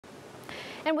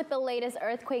And with the latest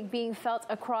earthquake being felt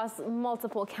across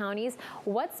multiple counties,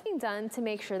 what's being done to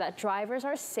make sure that drivers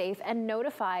are safe and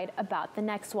notified about the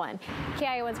next one?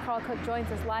 KION's Carl Cook joins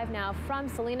us live now from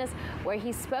Salinas, where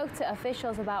he spoke to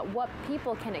officials about what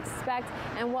people can expect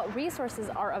and what resources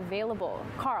are available.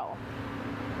 Carl.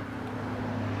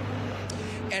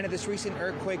 And this recent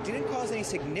earthquake didn't cause any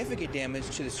significant damage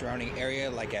to the surrounding area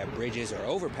like at bridges or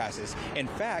overpasses. In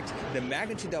fact, the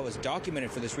magnitude that was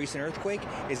documented for this recent earthquake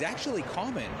is actually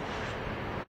common.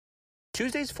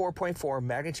 Tuesday's 4.4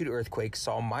 magnitude earthquake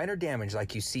saw minor damage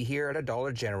like you see here at a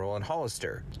Dollar General in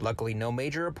Hollister. Luckily, no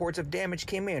major reports of damage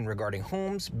came in regarding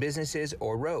homes, businesses,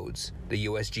 or roads. The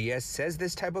USGS says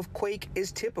this type of quake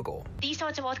is typical. These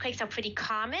sorts of earthquakes are pretty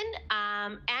common,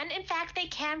 and in fact, they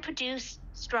can produce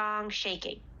strong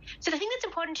shaking. So the thing that's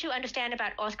important to understand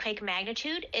about earthquake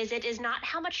magnitude is it is not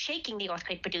how much shaking the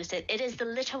earthquake produces, it is the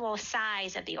literal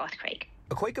size of the earthquake.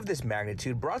 A quake of this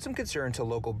magnitude brought some concern to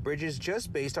local bridges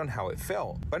just based on how it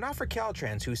fell, but not for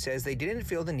Caltrans, who says they didn't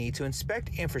feel the need to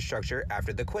inspect infrastructure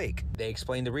after the quake. They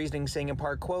explained the reasoning, saying in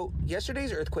part, quote,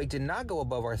 "Yesterday's earthquake did not go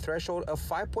above our threshold of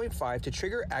 5.5 to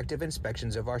trigger active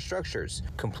inspections of our structures.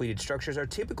 Completed structures are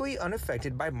typically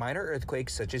unaffected by minor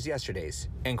earthquakes such as yesterday's,"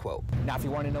 end quote. Now, if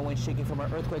you want to know when shaking from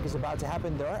an earthquake is about to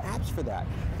happen, there are apps for that.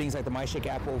 Things like the MyShake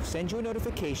app will send you a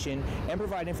notification and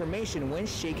provide information when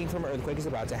shaking from an earthquake is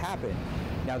about to happen.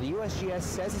 Now, the USGS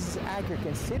says this is accurate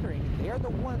considering they are the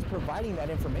ones providing that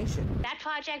information. That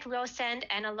project will send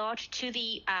an alert to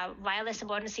the wireless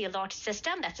emergency alert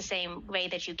system. That's the same way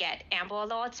that you get Amber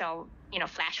alerts or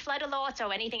flash flood alerts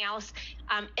or anything else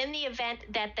in the event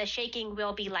that the shaking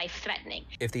will be life-threatening.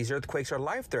 If these earthquakes are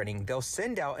life-threatening, they'll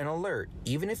send out an alert,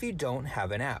 even if you don't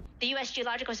have an app. The U.S.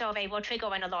 Geological Survey will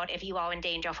trigger an alert if you are in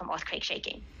danger from earthquake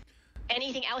shaking.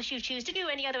 Anything else you choose to do,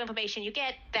 any other information you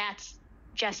get, that's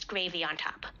just gravy on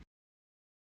top.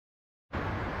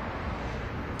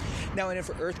 Now, and if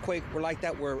an earthquake like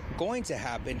that were going to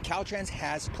happen, Caltrans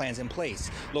has plans in place.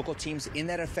 Local teams in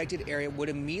that affected area would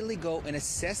immediately go and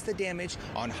assess the damage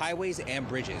on highways and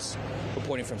bridges.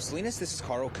 Reporting from Salinas, this is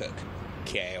Carl Cook,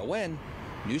 KION,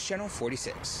 News Channel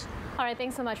 46. All right,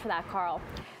 thanks so much for that, Carl.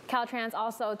 Caltrans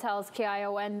also tells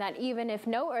KION that even if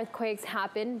no earthquakes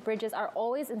happen, bridges are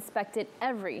always inspected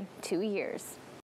every 2 years.